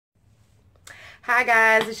Hi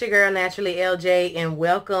guys, it's your girl Naturally LJ and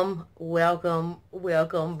welcome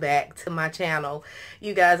back to my channel.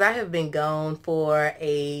 You guys, I have been gone for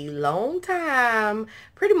a long time,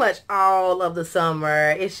 pretty much all of the summer.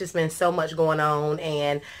 It's just been so much going on,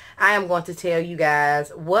 and I am going to tell you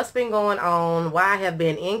guys what's been going on, why I have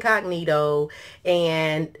been incognito,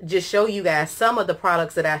 and just show you guys some of the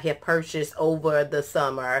products that I have purchased over the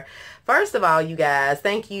summer. First of all, you guys,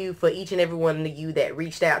 thank you for each and every one of you that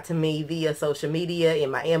reached out to me via social media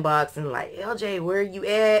in my inbox and like, LJ, where are you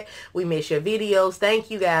at? We miss your videos.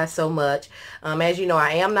 Thank you guys so much. As you know,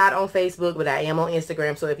 I am not on Facebook, but I am on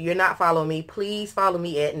Instagram. So if you're not following me, please follow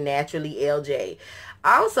me at Naturally LJ.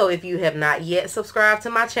 Also, if you have not yet subscribed to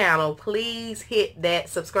my channel, please hit that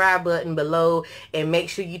subscribe button below and make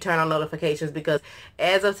sure you turn on notifications, because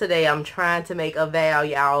as of today, I'm trying to make a vow,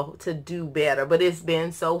 y'all, to do better, but it's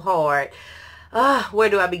been so hard. Where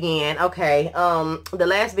do I begin? Okay, the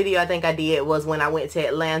last video I think I did was when I went to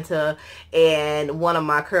Atlanta, and one of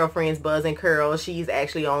my curl friends, Buzz and Curl, she's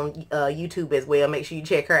actually on YouTube as well. Make sure you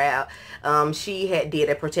check her out. She did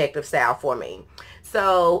a protective style for me.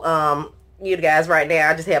 So, you guys, right now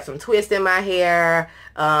I just have some twists in my hair.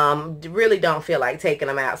 Really don't feel like taking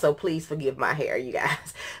them out, so please forgive my hair, you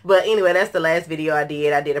guys. But anyway, that's the last video I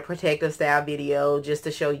did. I did a protective style video just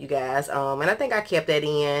to show you guys, and I think I kept that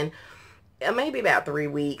in maybe about 3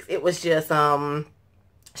 weeks. It was just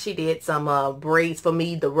she did some braids for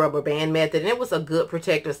me, the rubber band method, and it was a good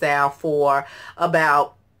protective style for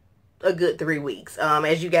about a good 3 weeks.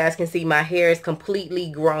 As you guys can see, my hair is completely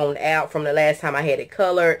grown out from the last time I had it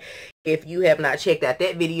colored. If you have not checked out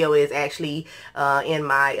that video, is actually in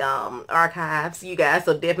my archives, you guys,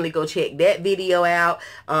 so definitely go check that video out.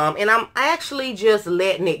 And I'm actually just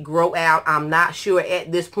letting it grow out. I'm not sure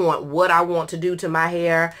at this point what I want to do to my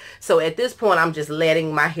hair, so at this point I'm just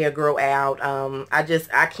letting my hair grow out.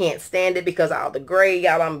 I can't stand it because of all the gray,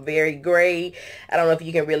 y'all. I'm very gray. I don't know if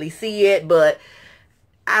you can really see it, but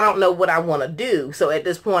I don't know what I want to do. So at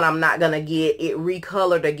this point, I'm not going to get it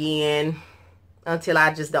recolored again until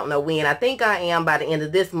I just don't know when. I think I am by the end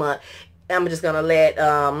of this month. I'm just going to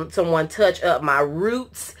let someone touch up my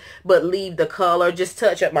roots, but leave the color. Just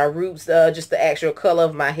touch up my roots, just the actual color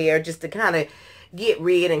of my hair, just to kind of get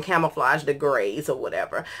rid and camouflage the grays or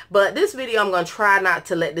whatever. But this video, I'm going to try not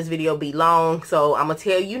to let this video be long, so I'm going to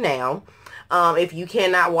tell you now. If you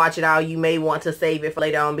cannot watch it all, you may want to save it for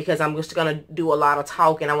later on, because I'm just going to do a lot of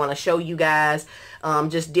talking. I want to show you guys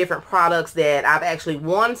just different products that I've actually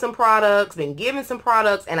won some products, been given some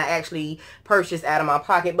products, and I actually purchased out of my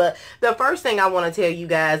pocket. But the first thing I want to tell you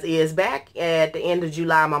guys is back at the end of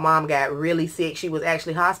July, my mom got really sick. She was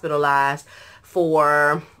actually hospitalized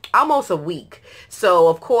for almost a week. So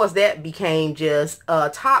of course that became just a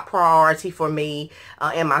top priority for me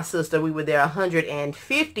and my sister. We were there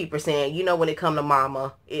 150%. You know, when it come to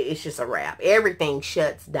mama, it's just a wrap. Everything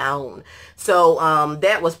shuts down. So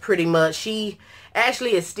that was pretty much, she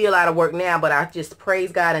actually is still out of work now, but I just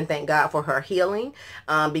praise God and thank God for her healing,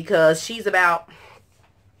 because she's about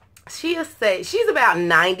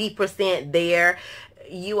 90% there.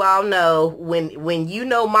 You all know when you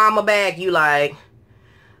know mama back, you like,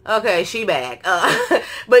 okay, she back.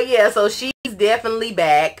 But yeah, so she's definitely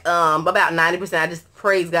back. About 90%. I just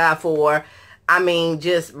praise God for, I mean,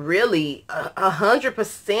 just really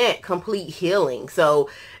 100% complete healing. So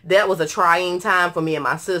that was a trying time for me and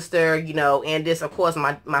my sister, you know, and this, of course,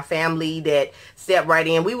 my family that stepped right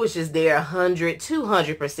in. We was just there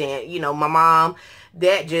 200%. You know, my mom,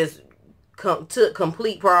 that just took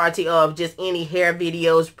complete priority of just any hair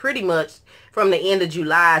videos pretty much from the end of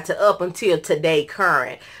July to up until today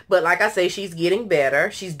current. But like I say, she's getting better.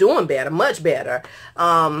 She's doing better, much better.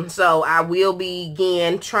 So I will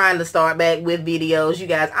begin trying to start back with videos. You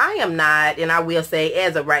guys, I am not, and I will say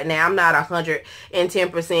as of right now, I'm not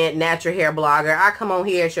 110% natural hair blogger. I come on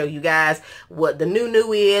here and show you guys what the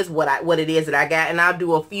new is, what it is that I got, and I'll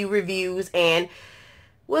do a few reviews. And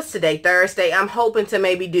what's today? Thursday. I'm hoping to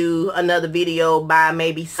maybe do another video by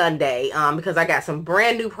maybe Sunday, because I got some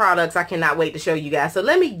brand new products I cannot wait to show you guys. So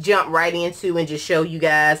let me jump right into and just show you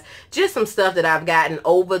guys just some stuff that I've gotten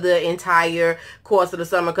over the entire course of the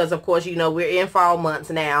summer, because of course, you know, we're in fall months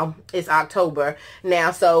now. It's October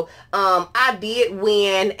now. So I did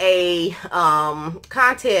win a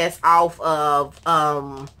contest off of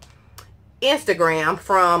Instagram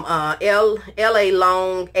from LA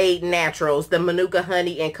Long 8 Naturals, the Manuka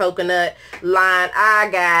Honey and Coconut line. I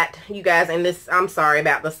got, you guys, and this, I'm sorry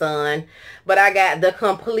about the sun, but I got the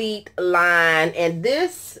complete line. And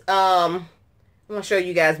this, I'm going to show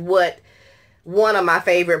you guys what one of my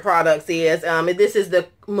favorite products is. This is the,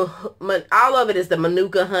 all of it is the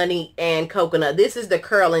Manuka Honey and Coconut. This is the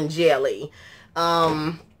Curling Jelly.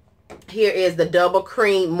 Here is the Double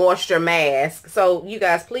Cream Moisture Mask. So you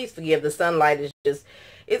guys, please forgive the sunlight.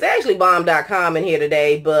 It's actually bomb.com in here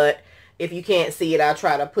today, but if you can't see it, I'll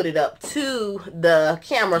try to put it up to the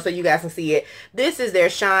camera so you guys can see it. This is their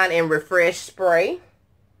Shine and Refresh Spray.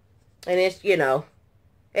 And it's, you know,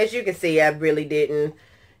 as you can see, I really didn't,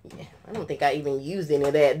 I don't think I even used any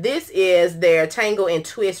of that. This is their Tangle and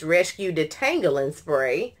Twist Rescue Detangling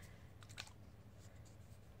Spray.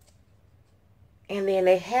 And then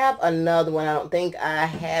they have another one. I don't think I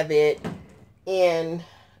have it in,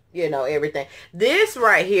 you know, everything. This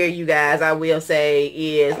right here, you guys, I will say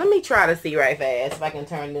is, let me try to see right fast if I can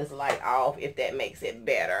turn this light off, if that makes it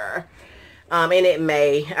better. And it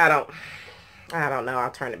may, I don't know.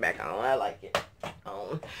 I'll turn it back on. I like it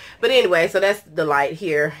on. But anyway, so that's the light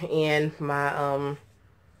here in my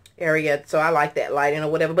area. So I like that lighting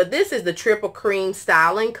or whatever. But this is the Triple Cream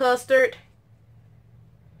Styling Custard.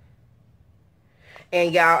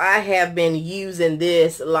 And y'all, I have been using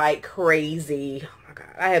this like crazy. Oh my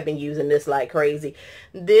God, I have been using this like crazy.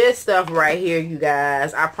 This stuff right here, you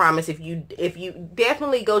guys, I promise if you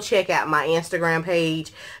definitely go check out my Instagram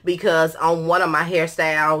page, because on one of my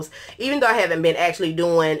hairstyles, even though I haven't been actually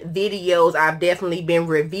doing videos, I've definitely been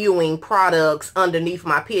reviewing products underneath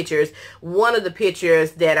my pictures. One of the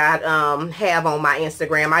pictures that I have on my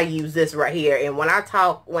Instagram, I use this right here. And when I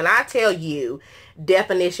tell you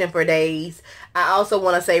definition for days, I also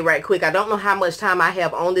want to say right quick, I don't know how much time I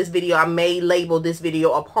have on this video. I may label this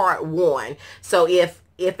video a part 1. So if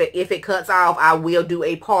it cuts off, I will do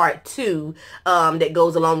a part 2 that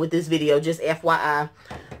goes along with this video, just FYI.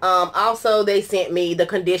 Also, they sent me the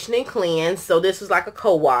Conditioning Cleanse. So this was like a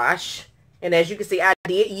co-wash. And as you can see, I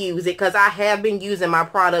did use it because I have been using my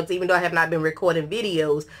products. Even though I have not been recording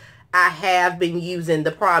videos, I have been using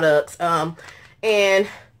the products. And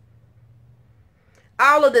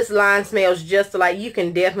all of this line smells just like, you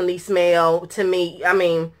can definitely smell, to me, I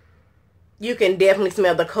mean, you can definitely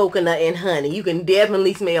smell the coconut and honey. You can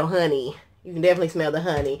definitely smell honey. You can definitely smell the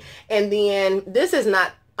honey. And then this is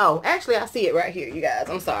not, oh, actually I see it right here, you guys.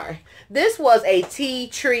 I'm sorry. This was a Tea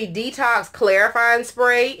Tree Detox Clarifying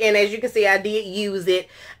Spray. And as you can see, I did use it.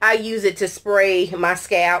 I use it to spray my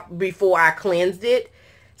scalp before I cleansed it.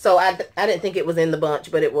 So I didn't think it was in the bunch,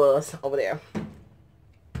 but it was over there.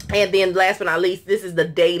 And then last but not least, this is the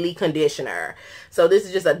Daily Conditioner. So this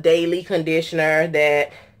is just a daily conditioner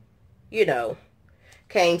that, you know,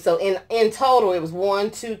 came. So in total, it was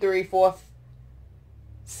 1, 2, 3, 4,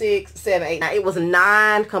 6, 7, 8, 9. It was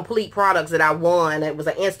 9 complete products that I won. It was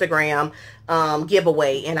an Instagram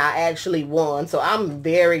giveaway, and I actually won. So I'm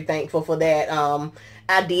very thankful for that.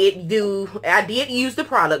 I did use the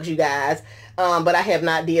products, you guys. But I have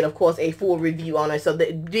not did, of course, a full review on it. So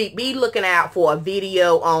be looking out for a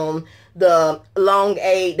video on the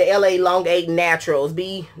LA Long8 Naturals.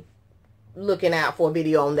 Be looking out for a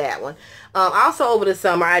video on that one. Also over the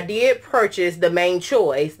summer, I did purchase the Main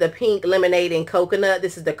Choice, the Pink Lemonade and Coconut.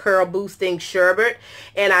 This is the Curl Boosting Sherbet.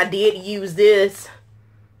 And I did use this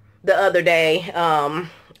the other day.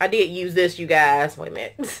 I did use this, you guys. Wait a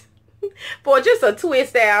minute. For just a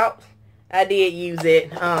twist out. I did use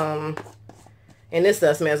it. And this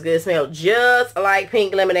stuff smells good. It smells just like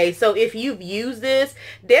pink lemonade. So if you've used this,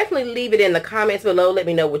 definitely leave it in the comments below. Let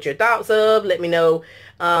me know what your thoughts of. Let me know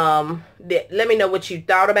what you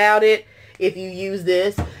thought about it if you use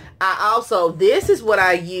this. This is what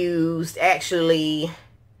I used actually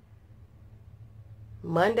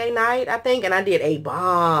Monday night, I think, and I did a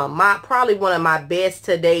bomb. Probably one of my best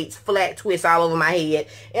to date flat twists all over my head.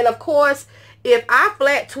 And of course, if I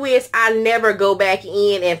flat twist, I never go back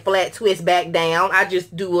in and flat twist back down. I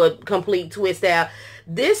just do a complete twist out.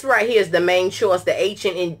 This right here is the Main Choice, the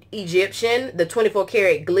Ancient Egyptian, the 24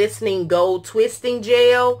 karat glistening gold twisting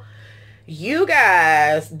gel. You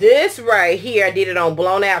guys, this right here, I did it on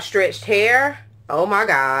blown out stretched hair. Oh my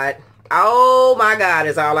God. Oh my God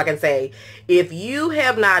is all I can say. If you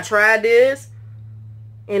have not tried this,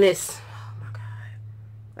 and it's, oh my God,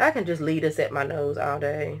 I can just leave this at my nose all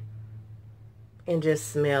day and just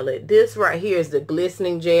smell it. This right here is the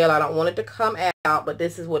glistening gel. I don't want it to come out, but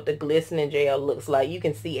this is what the glistening gel looks like. You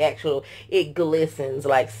can see it glistens,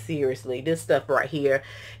 like seriously. This stuff right here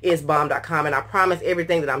is bomb.com, and I promise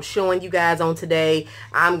everything that I'm showing you guys on today,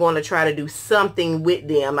 I'm going to try to do something with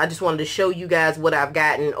them. I just wanted to show you guys what I've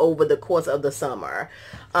gotten over the course of the summer.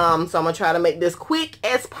 So I'm gonna try to make this quick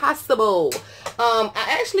as possible.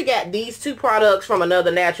 I actually got these two products from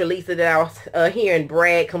another Naturalista that I was hearing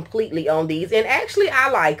brag completely on these, and actually I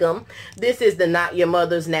like them. This is the Not Your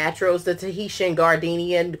Mother's Naturals, the Tahitian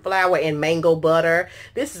Gardenia Flower and Mango Butter.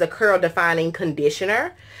 This is a curl defining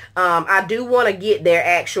conditioner. I do want to get their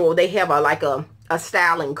actual, they have a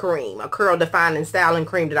styling cream, a curl defining styling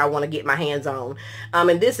cream that I want to get my hands on.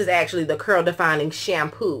 And this is actually the curl defining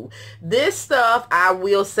shampoo. This stuff, I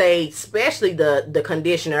will say, especially the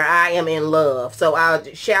conditioner, I am in love. So I'll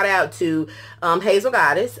shout out to Hazel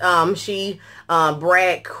Goddess. She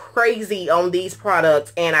bragged crazy on these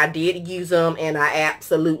products, and I did use them, and I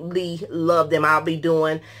absolutely love them. I'll be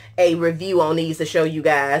doing a review on these to show you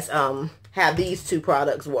guys how these two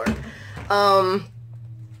products work.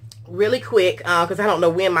 Really quick, because I don't know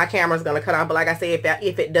when my camera is going to cut off, but like I said,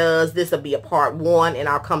 if it does, this will be a part 1, and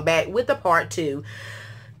I'll come back with a part 2.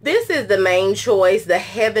 This is the Mane Choice, the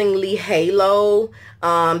Heavenly Halo.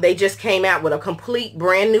 They just came out with a complete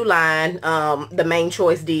brand new line. The Mane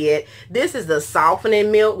Choice did. This is the softening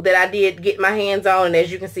milk that I did get my hands on, and as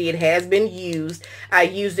you can see, it has been used. I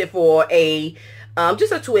used it for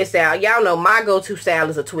just a twist out. Y'all know my go-to style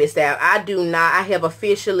is a twist out. I have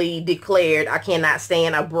officially declared I cannot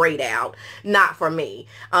stand a braid out. Not for me.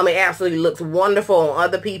 It absolutely looks wonderful on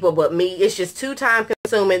other people, but me, it's just too time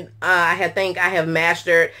consuming. I think I have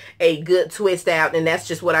mastered a good twist out, and that's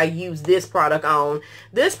just what I use this product on.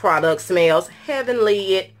 This product smells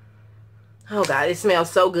heavenly. Oh God, it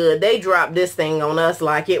smells so good. They dropped this thing on us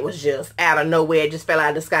like it was just out of nowhere. It just fell out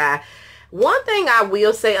of the sky. One thing I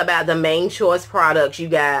will say about the Mane Choice products, you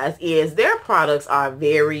guys, is their products are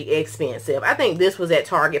very expensive. I think this was at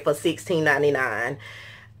Target for $16.99.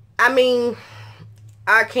 I mean,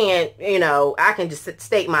 I can't, I can just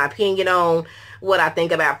state my opinion on what I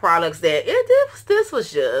think about products that this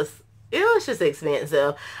was just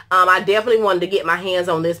expensive. I definitely wanted to get my hands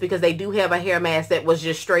on this because they do have a hair mask that was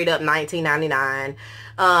just straight up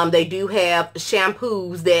 $19.99. They do have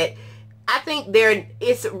shampoos that I think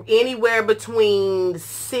it's anywhere between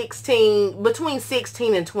 16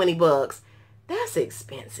 and 20 bucks. That's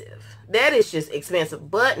expensive. That is just expensive.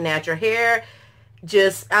 But natural hair,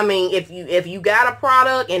 if you got a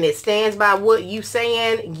product and it stands by what you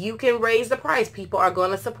saying, you can raise the price. People are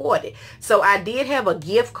going to support it. So I did have a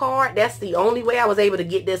gift card. That's the only way I was able to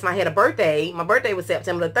get this. I had a birthday. My birthday was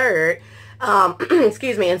September the 3rd.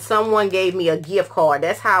 Excuse me, and someone gave me a gift card.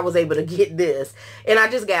 That's how I was able to get this. And I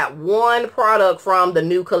just got one product from the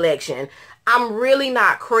new collection. I'm really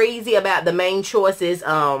not crazy about the Mane Choices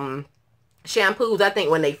shampoos. I think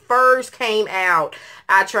when they first came out,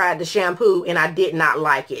 I tried the shampoo and I did not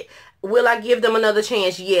like it. Will I give them another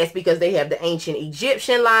chance? Yes, because they have the Ancient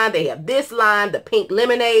Egyptian line. They have this line, the Pink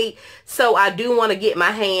Lemonade. So I do want to get my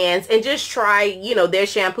hands and just try, their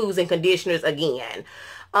shampoos and conditioners again.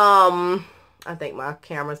 I think my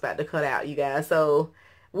camera's about to cut out, you guys. So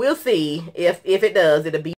we'll see if it does.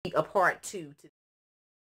 It'll be a part 2.